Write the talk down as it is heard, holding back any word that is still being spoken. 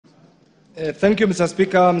Thank you, Mr.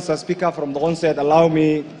 Speaker. Mr. Speaker, from the onset, allow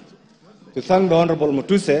me to thank the Honorable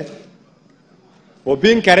Mutuse for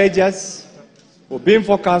being courageous, for being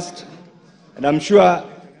focused, and I'm sure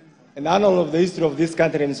in the annal of the history of this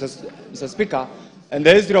country, Mr. Speaker, and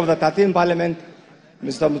the history of the 13th Parliament,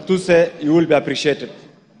 Mr. Mutuse, you will be appreciated.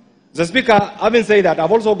 Mr. Speaker, having said that,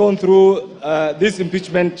 I've also gone through these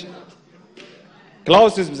impeachment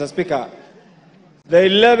clauses, Mr. Speaker. The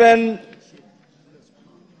 11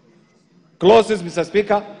 clauses, Mr.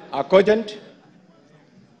 Speaker, are cogent,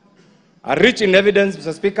 are rich in evidence,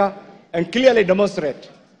 Mr. Speaker, and clearly demonstrate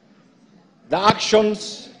the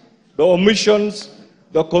actions, the omissions,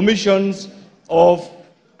 the commissions of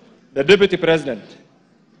the Deputy President.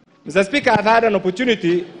 Mr. Speaker, I've had an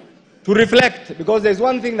opportunity to reflect, because there's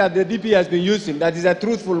one thing that the DP has been using, that is a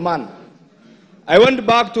truthful man. I went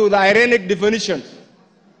back to the ironic definition,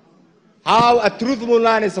 how a truthful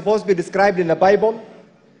man is supposed to be described in the Bible,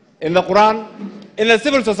 in the Quran, in the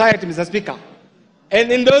civil society, Mr. Speaker.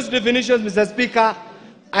 And in those definitions, Mr. Speaker,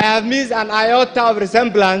 I have missed an iota of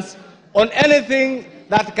resemblance on anything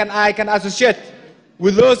that I can associate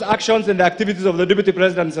with those actions and the activities of the Deputy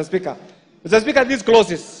President, Mr. Speaker. Mr. Speaker, these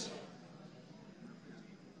clauses,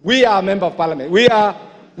 we are a member of Parliament. We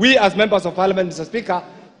as members of Parliament, Mr. Speaker,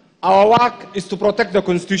 our work is to protect the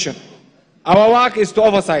Constitution. Our work is to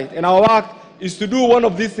oversight, and our work is to do one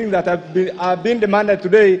of these things that have been demanded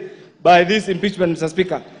today by this impeachment, Mr.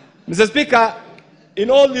 Speaker. Mr. Speaker, in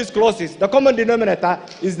all these clauses, the common denominator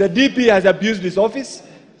is the DP has abused his office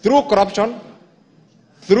through corruption,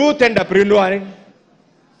 through tender-preneuring,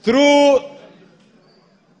 through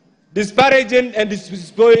disparaging and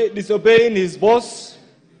disobeying his boss,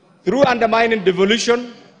 through undermining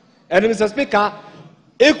devolution, and Mr. Speaker,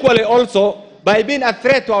 equally also by being a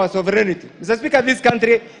threat to our sovereignty. Mr. Speaker, this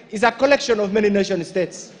country is a collection of many nation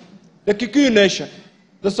states. The Kikuyu nation,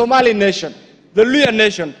 the Somali nation, the Luya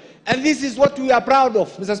nation, and this is what we are proud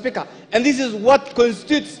of, Mr. Speaker, and this is what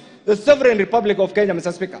constitutes the sovereign Republic of Kenya,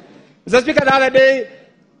 Mr. Speaker. Mr. Speaker, the other day,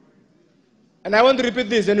 and I want to repeat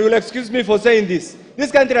this, and you will excuse me for saying this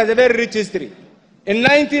country has a very rich history. In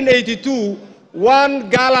 1982,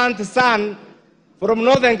 one gallant son from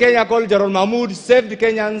northern Kenya called Gerald Mahmoud saved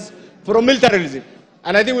Kenyans from militarism.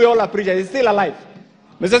 And I think we all appreciate it. He's still alive.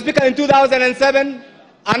 Mr. Speaker, in 2007,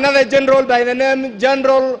 another general by the name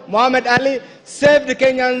General Muhammad Ali saved the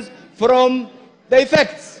Kenyans from the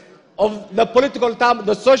effects of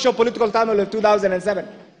the socio-political turmoil of 2007.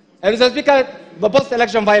 And Mr. Speaker, the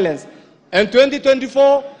post-election violence. In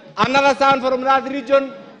 2024, another son from that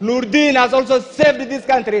region, Nurdin, has also saved this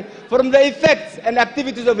country from the effects and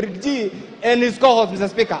activities of Riggy and his cohorts, Mr.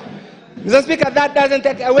 Speaker. Mr. Speaker, that doesn't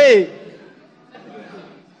take away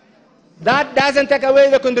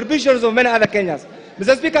the contributions of many other Kenyans.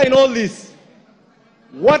 Mr. Speaker, in all this,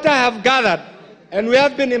 what I have gathered, and we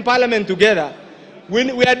have been in Parliament together,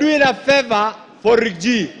 we are doing a favor for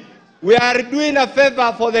Riggy. We are doing a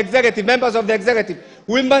favor for the executive, members of the executive.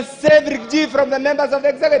 We must save Riggy from the members of the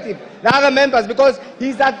executive, the other members, because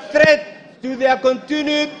he's a threat to their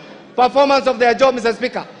continued performance of their job, Mr.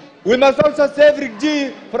 Speaker. We must also save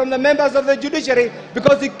Riggy from the members of the judiciary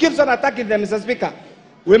because he keeps on attacking them, Mr. Speaker.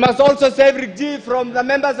 We must also save Riggy from the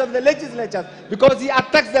members of the legislature because he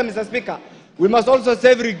attacks them, Mr. Speaker. We must also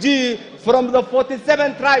save Riggy from the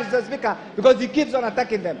 47 tribes, Mr. Speaker, because he keeps on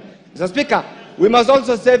attacking them. Mr. Speaker, we must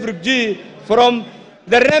also save Riggy from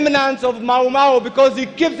the remnants of Mau Mau because he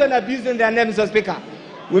keeps on abusing their name, Mr. Speaker.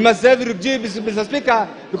 We must save Riggy, Mr. Speaker,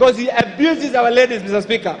 because he abuses our ladies, Mr.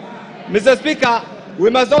 Speaker. Mr. Speaker, we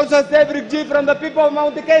must also save Riggy from the people of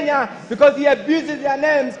Mount Kenya because he abuses their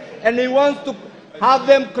names and he wants to have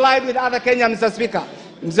them collide with other Kenyans, Mr. Speaker.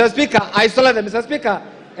 Mr. Speaker, isolate them, Mr. Speaker.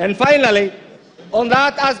 And finally, on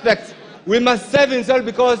that aspect, we must save himself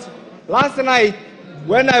because last night,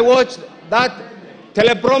 when I watched that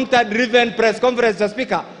teleprompter-driven press conference, Mr.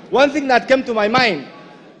 Speaker, one thing that came to my mind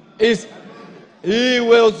is he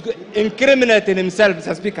was incriminating himself,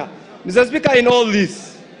 Mr. Speaker. Mr. Speaker, in all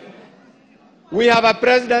this, we have a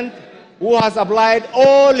president who has applied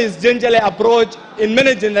all his gingerly approach in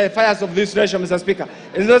managing the affairs of this nation, Mr. Speaker.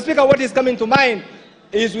 And Mr. Speaker, what is coming to mind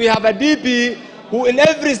is we have a DP who in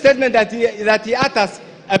every statement that he utters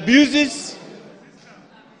abuses,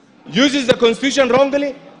 uses the Constitution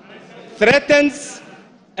wrongly, threatens,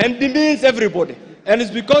 and demeans everybody. And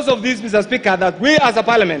it's because of this, Mr. Speaker, that we as a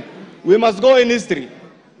Parliament, we must go in history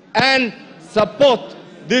and support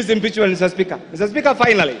this impeachment, Mr. Speaker. Mr. Speaker,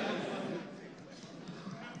 finally,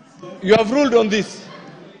 you have ruled on this,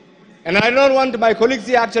 and I don't want my colleagues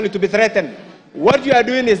here actually to be threatened. What you are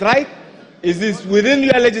doing is right. Is this within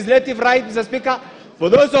your legislative right, Mr. Speaker, for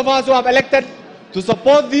those of us who have elected to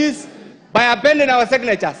support this by appending our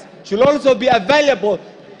signatures, should also be available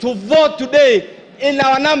to vote today in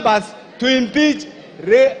our numbers to impeach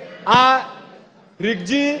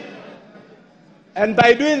Riggy, and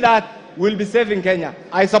by doing that, we'll be saving Kenya.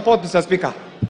 I support, Mr. Speaker.